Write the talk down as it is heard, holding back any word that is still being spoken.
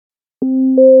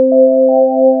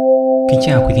Kính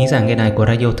chào quý thính giả nghe đài của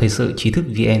Radio Thời sự Trí thức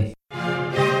VN.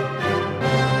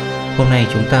 Hôm nay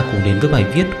chúng ta cùng đến với bài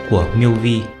viết của Miêu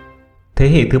Vi. Thế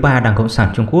hệ thứ 3 Đảng Cộng sản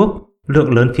Trung Quốc,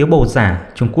 lượng lớn phiếu bầu giả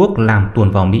Trung Quốc làm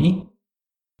tuồn vào Mỹ.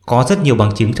 Có rất nhiều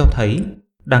bằng chứng cho thấy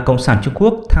Đảng Cộng sản Trung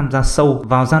Quốc tham gia sâu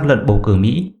vào gian lận bầu cử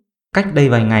Mỹ. Cách đây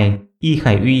vài ngày, Y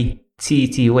Khải Uy,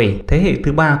 CETUA, thế hệ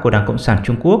thứ 3 của Đảng Cộng sản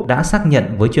Trung Quốc đã xác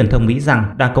nhận với truyền thông Mỹ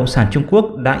rằng Đảng Cộng sản Trung Quốc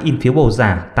đã in phiếu bầu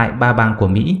giả tại 3 bang của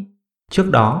Mỹ.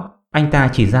 Trước đó, anh ta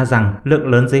chỉ ra rằng lượng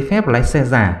lớn giấy phép lái xe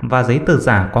giả và giấy tờ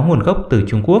giả có nguồn gốc từ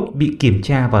Trung Quốc bị kiểm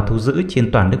tra và thu giữ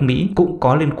trên toàn nước Mỹ cũng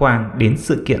có liên quan đến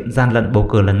sự kiện gian lận bầu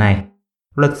cử lần này.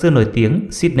 Luật sư nổi tiếng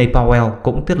Sidney Powell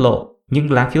cũng tiết lộ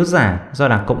những lá phiếu giả do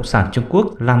Đảng Cộng sản Trung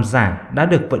Quốc làm giả đã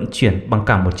được vận chuyển bằng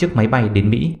cả một chiếc máy bay đến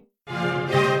Mỹ.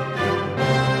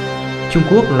 Trung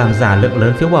Quốc làm giả lượng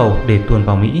lớn phiếu bầu để tuồn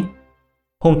vào Mỹ.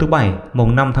 Hôm thứ Bảy,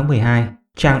 mùng 5 tháng 12,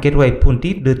 trang Gateway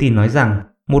Pundit đưa tin nói rằng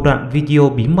một đoạn video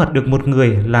bí mật được một người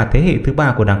là thế hệ thứ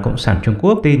 3 của Đảng Cộng sản Trung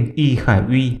Quốc tên Y Khải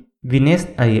Uy,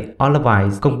 Vince A.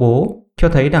 Olivier công bố cho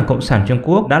thấy Đảng Cộng sản Trung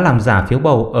Quốc đã làm giả phiếu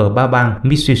bầu ở 3 bang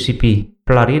Mississippi,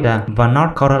 Florida và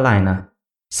North Carolina.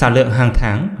 Sản lượng hàng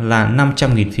tháng là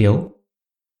 500.000 phiếu.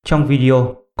 Trong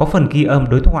video có phần ghi âm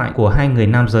đối thoại của hai người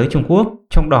nam giới Trung Quốc,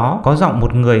 trong đó có giọng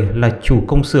một người là chủ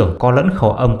công xưởng có lẫn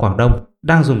khẩu âm Quảng Đông,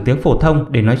 đang dùng tiếng phổ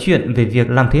thông để nói chuyện về việc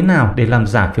làm thế nào để làm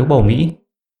giả phiếu bầu Mỹ.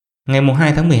 Ngày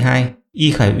 2 tháng 12,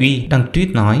 Y Khải Uy đăng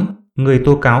tweet nói, người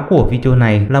tố cáo của video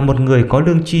này là một người có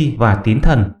lương tri và tín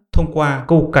thần, thông qua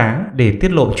câu cá để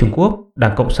tiết lộ Trung Quốc,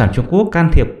 Đảng Cộng sản Trung Quốc can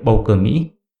thiệp bầu cử Mỹ.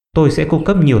 Tôi sẽ cung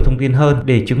cấp nhiều thông tin hơn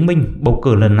để chứng minh bầu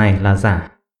cử lần này là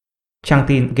giả. Trang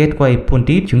tin Gateway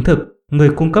Pundit chứng thực, người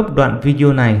cung cấp đoạn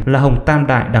video này là Hồng Tam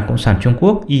Đại Đảng Cộng sản Trung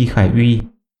Quốc Y Khải Uy.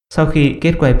 Sau khi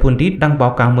Gateway Pundit đăng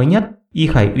báo cáo mới nhất, Y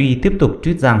Khải Uy tiếp tục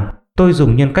tweet rằng, tôi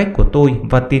dùng nhân cách của tôi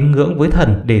và tín ngưỡng với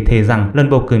thần để thề rằng lần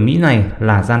bầu cử Mỹ này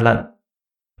là gian lận.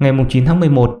 Ngày 9 tháng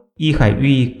 11, Y Khải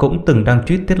Uy cũng từng đăng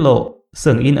tweet tiết lộ,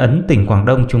 xưởng in ấn tỉnh Quảng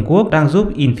Đông Trung Quốc đang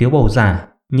giúp in phiếu bầu giả.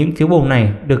 Những phiếu bầu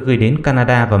này được gửi đến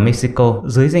Canada và Mexico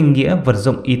dưới danh nghĩa vật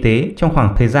dụng y tế trong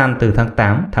khoảng thời gian từ tháng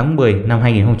 8 tháng 10 năm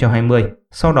 2020,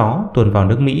 sau đó tuồn vào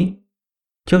nước Mỹ.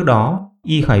 Trước đó,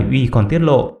 Y Khải Uy còn tiết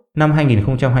lộ, năm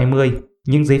 2020,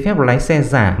 những giấy phép lái xe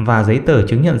giả và giấy tờ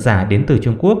chứng nhận giả đến từ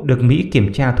Trung Quốc được Mỹ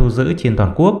kiểm tra thu giữ trên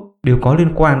toàn quốc đều có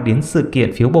liên quan đến sự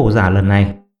kiện phiếu bầu giả lần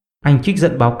này. Anh trích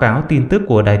dẫn báo cáo tin tức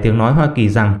của Đài Tiếng Nói Hoa Kỳ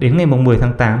rằng đến ngày 10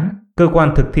 tháng 8, cơ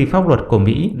quan thực thi pháp luật của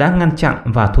Mỹ đã ngăn chặn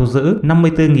và thu giữ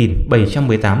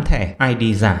 54.718 thẻ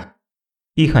ID giả.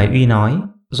 Y Khải Uy nói,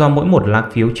 do mỗi một lá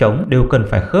phiếu trống đều cần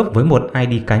phải khớp với một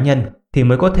ID cá nhân thì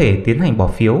mới có thể tiến hành bỏ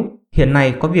phiếu. Hiện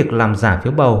nay có việc làm giả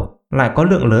phiếu bầu, lại có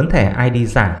lượng lớn thẻ ID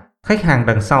giả. Khách hàng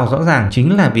đằng sau rõ ràng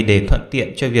chính là vì để thuận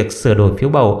tiện cho việc sửa đổi phiếu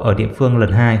bầu ở địa phương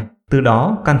lần 2, từ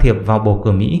đó can thiệp vào bầu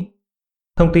cử Mỹ.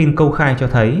 Thông tin công khai cho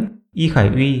thấy Y Khải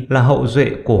Uy là hậu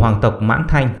duệ của hoàng tộc Mãn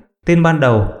Thanh. Tên ban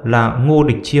đầu là Ngô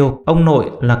Địch Chiêu, ông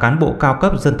nội là cán bộ cao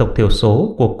cấp dân tộc thiểu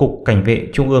số của Cục Cảnh vệ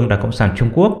Trung ương Đảng Cộng sản Trung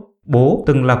Quốc, bố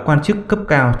từng là quan chức cấp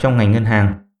cao trong ngành ngân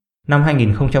hàng. Năm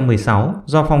 2016,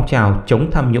 do phong trào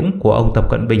chống tham nhũng của ông Tập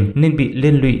Cận Bình nên bị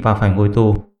liên lụy và phải ngồi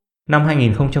tù. Năm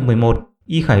 2011,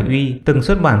 Y Khải Uy từng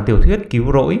xuất bản tiểu thuyết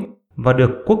Cứu rỗi và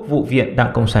được Quốc vụ viện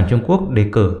Đảng Cộng sản Trung Quốc đề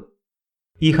cử.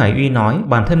 Y Khải Uy nói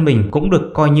bản thân mình cũng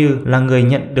được coi như là người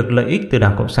nhận được lợi ích từ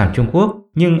Đảng Cộng sản Trung Quốc,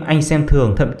 nhưng anh xem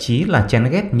thường thậm chí là chán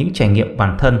ghét những trải nghiệm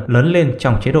bản thân lớn lên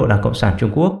trong chế độ Đảng Cộng sản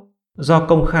Trung Quốc. Do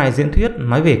công khai diễn thuyết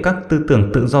nói về các tư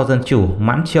tưởng tự do dân chủ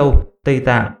Mãn Châu, Tây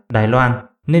Tạng, Đài Loan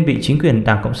nên bị chính quyền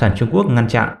Đảng Cộng sản Trung Quốc ngăn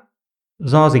chặn.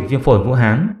 Do dịch viêm phổi Vũ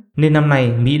Hán nên năm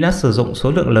nay Mỹ đã sử dụng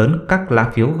số lượng lớn các lá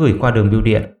phiếu gửi qua đường bưu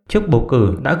điện. Trước bầu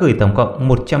cử đã gửi tổng cộng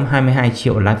 122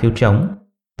 triệu lá phiếu trống.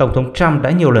 Tổng thống Trump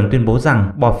đã nhiều lần tuyên bố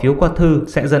rằng bỏ phiếu qua thư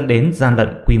sẽ dẫn đến gian lận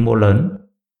quy mô lớn.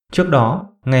 Trước đó,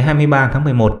 ngày 23 tháng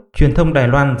 11, truyền thông Đài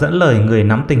Loan dẫn lời người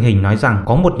nắm tình hình nói rằng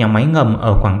có một nhà máy ngầm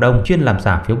ở Quảng Đông chuyên làm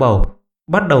giả phiếu bầu.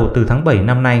 Bắt đầu từ tháng 7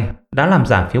 năm nay, đã làm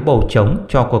giả phiếu bầu trống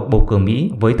cho cuộc bầu cử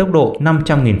Mỹ với tốc độ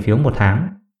 500.000 phiếu một tháng.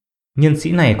 Nhân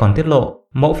sĩ này còn tiết lộ,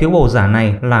 mẫu phiếu bầu giả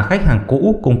này là khách hàng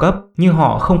cũ cung cấp, nhưng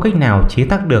họ không cách nào chế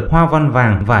tác được hoa văn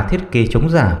vàng và thiết kế chống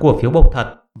giả của phiếu bầu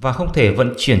thật và không thể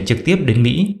vận chuyển trực tiếp đến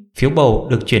Mỹ. Phiếu bầu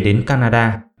được chuyển đến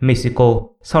Canada, Mexico,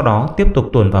 sau đó tiếp tục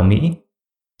tuồn vào Mỹ.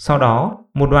 Sau đó,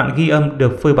 một đoạn ghi âm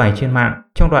được phơi bày trên mạng.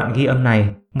 Trong đoạn ghi âm này,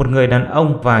 một người đàn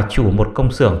ông và chủ một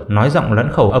công xưởng nói giọng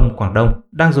lẫn khẩu âm Quảng Đông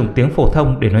đang dùng tiếng phổ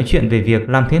thông để nói chuyện về việc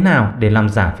làm thế nào để làm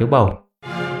giả phiếu bầu.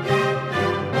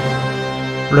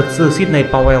 Luật sư Sidney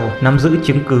Powell nắm giữ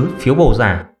chứng cứ phiếu bầu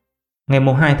giả. Ngày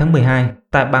 2 tháng 12,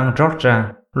 tại bang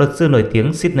Georgia, luật sư nổi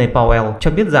tiếng Sidney Powell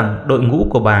cho biết rằng đội ngũ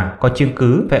của bà có chứng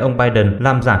cứ về ông Biden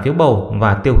làm giả phiếu bầu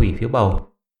và tiêu hủy phiếu bầu.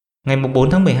 Ngày 4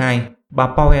 tháng 12, bà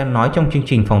Powell nói trong chương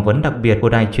trình phỏng vấn đặc biệt của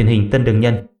đài truyền hình Tân Đường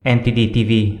Nhân NTD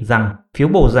TV rằng phiếu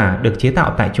bầu giả được chế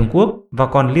tạo tại Trung Quốc và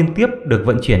còn liên tiếp được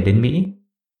vận chuyển đến Mỹ.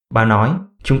 Bà nói,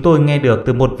 chúng tôi nghe được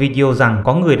từ một video rằng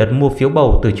có người đặt mua phiếu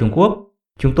bầu từ Trung Quốc.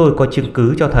 Chúng tôi có chứng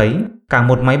cứ cho thấy cả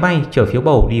một máy bay chở phiếu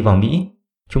bầu đi vào Mỹ.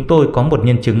 Chúng tôi có một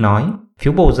nhân chứng nói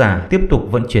phiếu bầu giả tiếp tục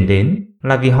vận chuyển đến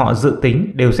là vì họ dự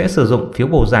tính đều sẽ sử dụng phiếu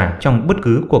bầu giả trong bất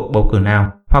cứ cuộc bầu cử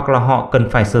nào, hoặc là họ cần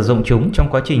phải sử dụng chúng trong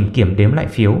quá trình kiểm đếm lại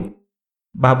phiếu.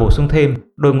 Bà bổ sung thêm,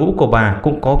 đội ngũ của bà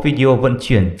cũng có video vận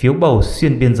chuyển phiếu bầu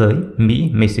xuyên biên giới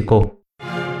Mỹ-Mexico.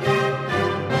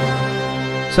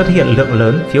 Xuất hiện lượng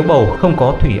lớn phiếu bầu không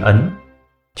có thủy ấn.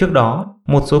 Trước đó,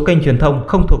 một số kênh truyền thông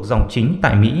không thuộc dòng chính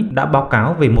tại Mỹ đã báo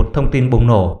cáo về một thông tin bùng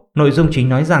nổ. Nội dung chính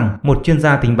nói rằng một chuyên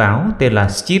gia tình báo tên là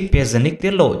Steve Pieczenik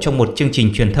tiết lộ trong một chương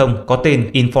trình truyền thông có tên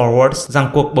InfoWars rằng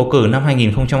cuộc bầu cử năm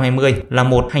 2020 là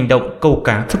một hành động câu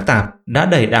cá phức tạp đã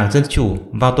đẩy Đảng Dân Chủ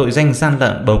vào tội danh gian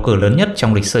lận bầu cử lớn nhất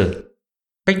trong lịch sử.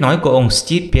 Cách nói của ông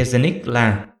Steve Pieczenik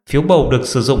là phiếu bầu được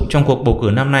sử dụng trong cuộc bầu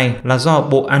cử năm nay là do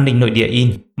Bộ An ninh Nội địa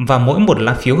in và mỗi một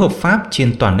lá phiếu hợp pháp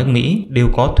trên toàn nước Mỹ đều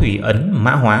có thủy ấn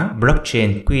mã hóa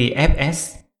blockchain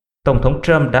QFS. Tổng thống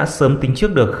Trump đã sớm tính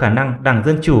trước được khả năng Đảng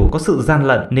Dân Chủ có sự gian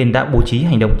lận nên đã bố trí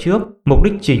hành động trước. Mục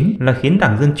đích chính là khiến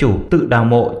Đảng Dân Chủ tự đào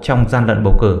mộ trong gian lận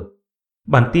bầu cử.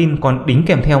 Bản tin còn đính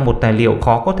kèm theo một tài liệu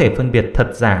khó có thể phân biệt thật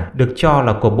giả được cho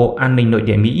là của Bộ An ninh Nội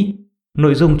địa Mỹ.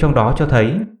 Nội dung trong đó cho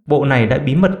thấy bộ này đã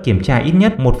bí mật kiểm tra ít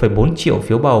nhất 1,4 triệu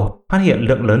phiếu bầu, phát hiện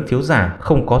lượng lớn phiếu giả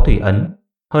không có thủy ấn.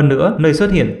 Hơn nữa, nơi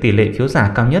xuất hiện tỷ lệ phiếu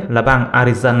giả cao nhất là bang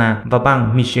Arizona và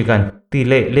bang Michigan, tỷ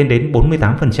lệ lên đến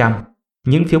 48%.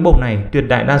 Những phiếu bầu này tuyệt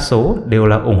đại đa số đều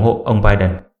là ủng hộ ông Biden.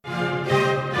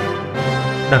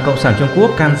 Đảng Cộng sản Trung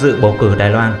Quốc can dự bầu cử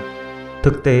Đài Loan.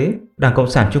 Thực tế, Đảng Cộng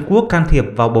sản Trung Quốc can thiệp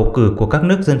vào bầu cử của các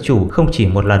nước dân chủ không chỉ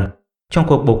một lần. Trong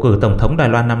cuộc bầu cử Tổng thống Đài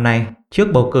Loan năm nay, trước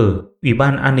bầu cử, Ủy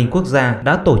ban An ninh Quốc gia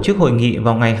đã tổ chức hội nghị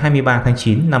vào ngày 23 tháng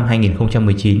 9 năm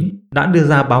 2019, đã đưa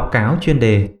ra báo cáo chuyên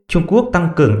đề Trung Quốc tăng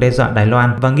cường đe dọa Đài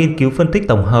Loan và nghiên cứu phân tích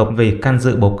tổng hợp về can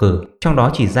dự bầu cử. Trong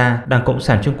đó chỉ ra Đảng Cộng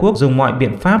sản Trung Quốc dùng mọi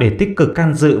biện pháp để tích cực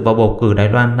can dự vào bầu cử Đài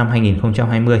Loan năm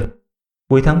 2020.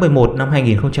 Cuối tháng 11 năm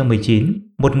 2019,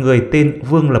 một người tên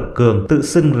Vương Lập Cường tự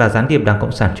xưng là gián điệp Đảng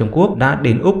Cộng sản Trung Quốc đã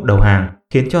đến Úc đầu hàng,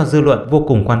 khiến cho dư luận vô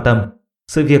cùng quan tâm.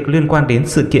 Sự việc liên quan đến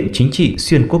sự kiện chính trị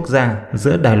xuyên quốc gia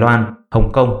giữa Đài Loan,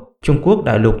 Hồng Kông, Trung Quốc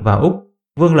đại lục và Úc.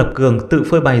 Vương Lập Cường tự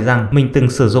phơi bày rằng mình từng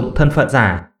sử dụng thân phận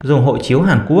giả, dùng hộ chiếu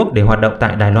Hàn Quốc để hoạt động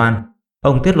tại Đài Loan.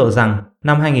 Ông tiết lộ rằng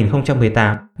năm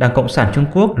 2018, Đảng Cộng sản Trung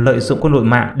Quốc lợi dụng quân đội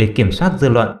mạng để kiểm soát dư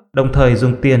luận, đồng thời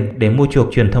dùng tiền để mua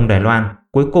chuộc truyền thông Đài Loan,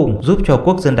 cuối cùng giúp cho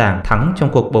Quốc dân Đảng thắng trong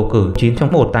cuộc bầu cử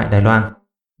 9/1 tại Đài Loan.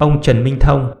 Ông Trần Minh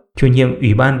Thông, chủ nhiệm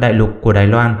Ủy ban Đại lục của Đài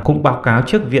Loan cũng báo cáo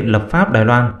trước Viện Lập pháp Đài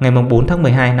Loan ngày 4 tháng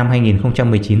 12 năm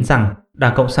 2019 rằng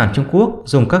Đảng Cộng sản Trung Quốc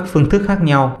dùng các phương thức khác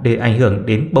nhau để ảnh hưởng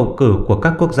đến bầu cử của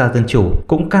các quốc gia dân chủ,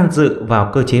 cũng can dự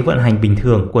vào cơ chế vận hành bình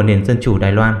thường của nền dân chủ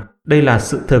Đài Loan. Đây là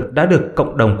sự thực đã được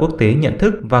cộng đồng quốc tế nhận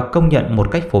thức và công nhận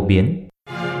một cách phổ biến.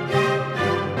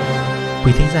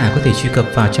 Quý thính giả có thể truy cập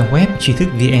vào trang web tri thức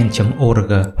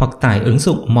vn.org hoặc tải ứng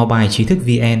dụng mobile tri thức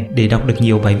vn để đọc được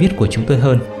nhiều bài viết của chúng tôi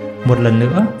hơn. Một lần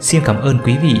nữa, xin cảm ơn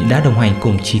quý vị đã đồng hành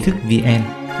cùng Tri thức VN.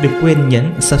 Đừng quên nhấn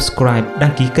subscribe,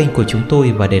 đăng ký kênh của chúng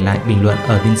tôi và để lại bình luận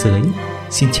ở bên dưới.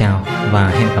 Xin chào và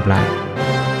hẹn gặp lại.